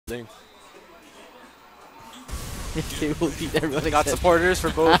thing. They will beat everyone. They got except- supporters for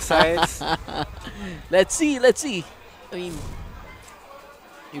both sides. Let's see. Let's see. I mean,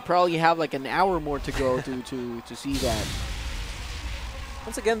 you probably have like an hour more to go to see that.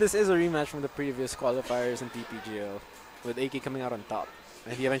 Once again, this is a rematch from the previous qualifiers in PPGL, with AK coming out on top.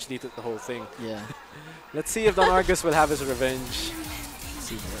 And he eventually took the whole thing. Yeah. Let's see if Don Argus will have his revenge.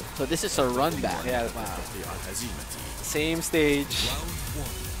 So this is a run back. Yeah. Wow. Same stage.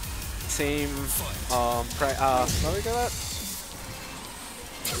 Same, what do we call that?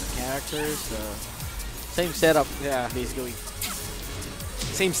 Characters. Same setup. Yeah. Basically.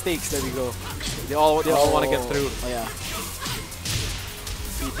 Same stakes, there we go. They all want to get through. Oh yeah.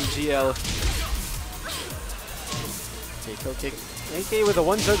 PPGL. Kick, kick. AK with a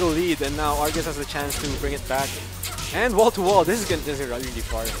 1 juggle lead, and now Argus has the chance to bring it back. And wall to wall. This is really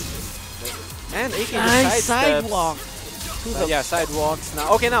far. And AK Nice just sidesteps. sidewalk. Yeah, sidewalks.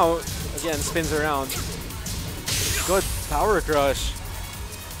 Now, okay, now again spins around. Good power crush,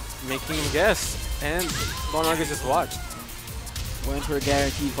 making him guess, and Don Argus just watched. Went for a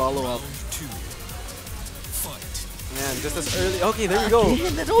guaranteed follow up. Man, just as early. Okay, there we go.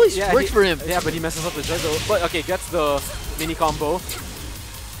 Damn, that always works for him. Yeah, but he messes up the juggle. But okay, gets the mini combo.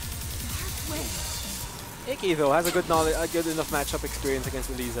 AK though has a good knowledge, a good enough matchup experience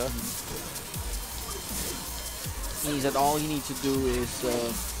against Eliza. Means that all you need to do is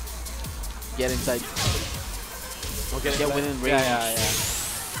get inside. Get within range. Yeah.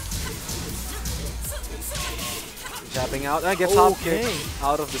 Jabbing out. Gets hop kick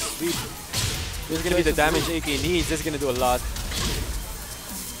out of the sweep. This is going to be the damage AK needs. This is going to do a lot.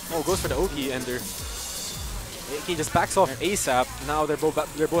 Oh, goes for the Oki ender. AK just backs off ASAP. Now they're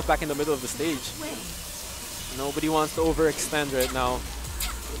both back in the middle of the stage. Nobody wants to overextend right now.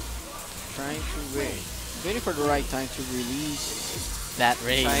 Trying to wait. Waiting for the right time to release that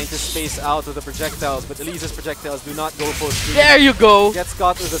range. Trying to space out with the projectiles, but Eliza's projectiles do not go full speed. There you go! Gets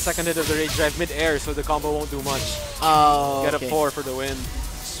caught with the second hit of the rage drive mid-air, so the combo won't do much. Oh, Get a 4 for the win.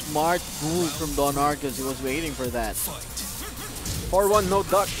 Smart move from Don Argus. He was waiting for that. 4-1, no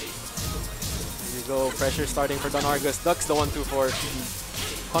duck. There you go, pressure starting for Don Argus. Ducks the 1-2-4.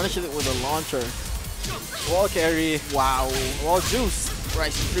 Punishes it with a launcher. Wall carry. Wow. Wall juice.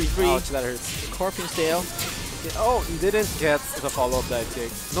 Rising 3-3. Ouch, that hurts. Scorpion's tail. Oh, he didn't get the follow-up dive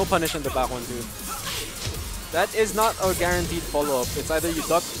kick. No punish in the back one too. That is not a guaranteed follow-up. It's either you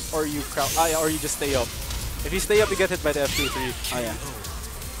duck or you or you just stay up. If you stay up, you get hit by the F2-3. Oh yeah.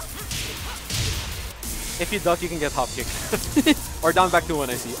 If you duck, you can get hop kick. Or down back to 1,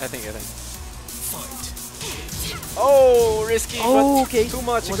 I think. Oh, risky, but okay. too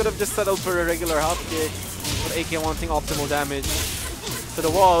much. He could have just settled for a regular hop kick. But AK wanting optimal damage. To the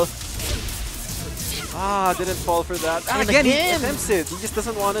wall. Ah, didn't fall for that. And Again, he again. attempts it. He just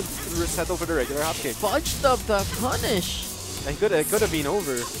doesn't want to settle for the regular hop kick. Fudged up the punish. It could have been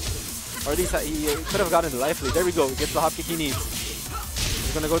over. Or at least he could have gotten the life lead. There we go. Gets the hop kick he needs.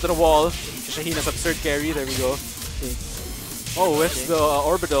 He's going to go to the wall. Shahina's absurd carry. There we go. Okay. Oh, with the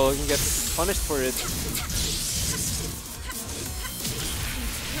orbital, he gets punished for it.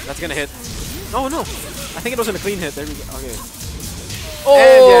 That's going to hit. No. I think it wasn't a clean hit. There we go. Okay. Oh,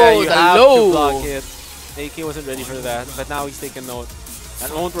 and yeah, you the have low. to block it. AK wasn't ready for that, but now he's taken note. That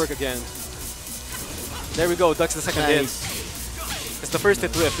won't work again. There we go, ducks the second hit. It's the first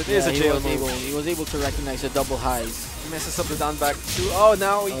hit whiff. It is a jail move. He was able to recognize the double highs. Messes up the down back 2. Oh,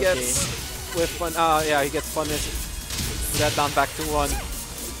 now he gets with one. Yeah, he gets punished. That down back 2-1.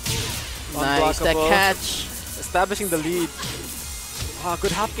 Nice, that catch. Establishing the lead. Ah,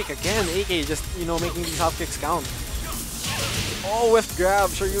 good hop kick again. AK just, making these hop kicks count. Oh, whiff grab.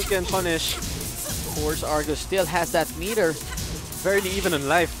 Sure you can punish. Of course, Argus still has that meter. Fairly even in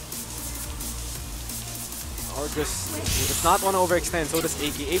life. Argus does not want to overextend, so does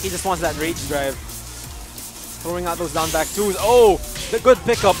AK. AK just wants that rage drive. Throwing out those down back 2s. Oh, the good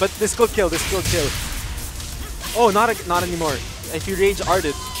pickup, but this could kill. Oh, not anymore. If you rage art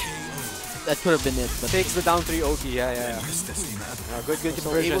it. That could have been it. But Takes the down 3 Oki. Yeah. Good so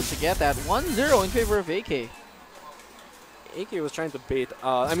conversion. able to get that 1-0 in favor of AK. AK was trying to bait.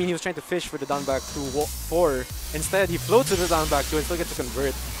 He was trying to fish for the down back 2-4. Instead, he floats to the down back 2 and still gets to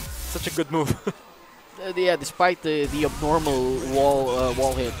convert. Such a good move. Yeah, despite the abnormal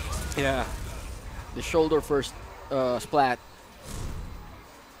wall hit. Yeah. The shoulder first splat.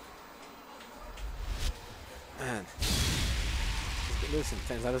 Man. It was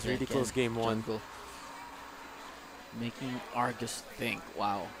intense. That was really close game 1. Jungle. Making Argus think.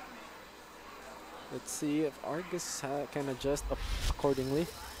 Wow. Let's see if Argus can adjust accordingly.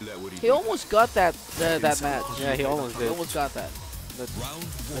 He almost got that match. Yeah, he almost did. He almost got that.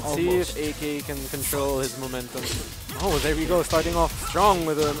 Let's see if AK can control his momentum. Oh, there we go. Starting off strong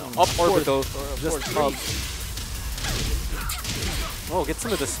with an up orbital. Just up. Oh, gets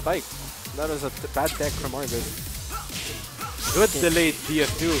him with a spike. That was a bad tech from Argus. Good delayed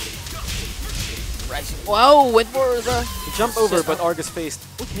DF2. Right. Wow, went for the... He jumped over, but Argus faced.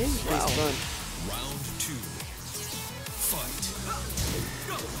 Okay, wow. Round 2. Fight.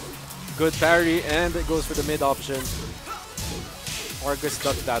 Good parry, and it goes for the mid option. Argus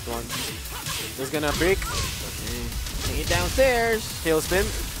ducked that one. He's gonna break. Take it downstairs. Tailspin.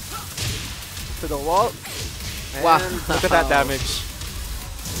 To the wall. And Wow. look at that damage.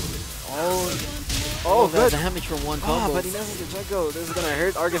 Oh, that good. damage from one Oh, combo. but he never did Juggo. This is gonna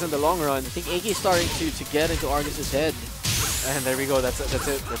hurt Argus in the long run. I think AK is starting to get into Argus's head. And there we go. That's it.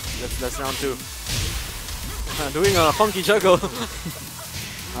 That's round 2. Doing a funky Juggo.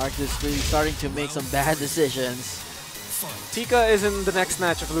 Argus really starting to make some bad decisions. Tika is in the next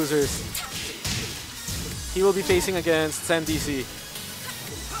match of losers. He will be facing against San DC.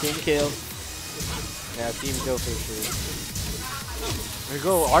 Team kill. Yeah, team kill for sure. There we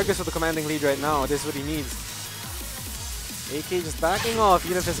go. Argus with the commanding lead right now. This is what he needs. AK just backing off,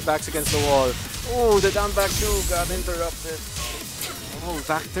 even if his back's against the wall. Oh, the down back 2 got interrupted. Oh,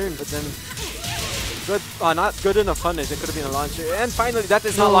 back turn, but then good. Not good enough punish. It could have been a launcher. And finally, that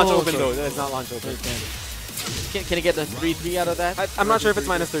is not launch open though. That is not launch open. Can he get the 3-3 out of that? I'm not sure if it's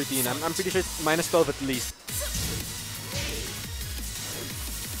minus 13. I'm pretty sure it's minus 12 at least.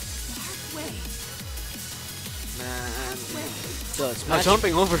 Man. So it's Now match,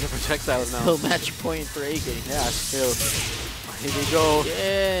 jumping over the projectiles now. still match point for AK. Yeah, still. Here we go.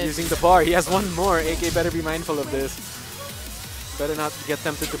 Yeah. Using the bar. He has one more. AK better be mindful of this. Better not get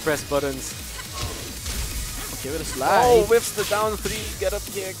tempted to press buttons. Give it a slide. Oh, whiffs the down 3. Get up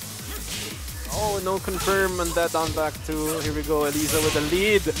kick. Oh, no confirm on that down back 2. Here we go. Elisa with the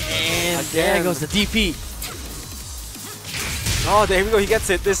lead. And there goes the DP. Oh, there we go. He gets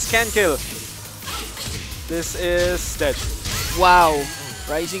it. This can kill. This is dead. Wow.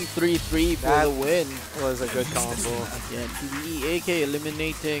 Rising 3-3 for That the win. Was a good combo. Again, PBE AK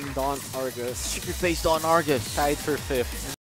eliminating Don Argus. Secret Face Don Argus. Tied for 5th.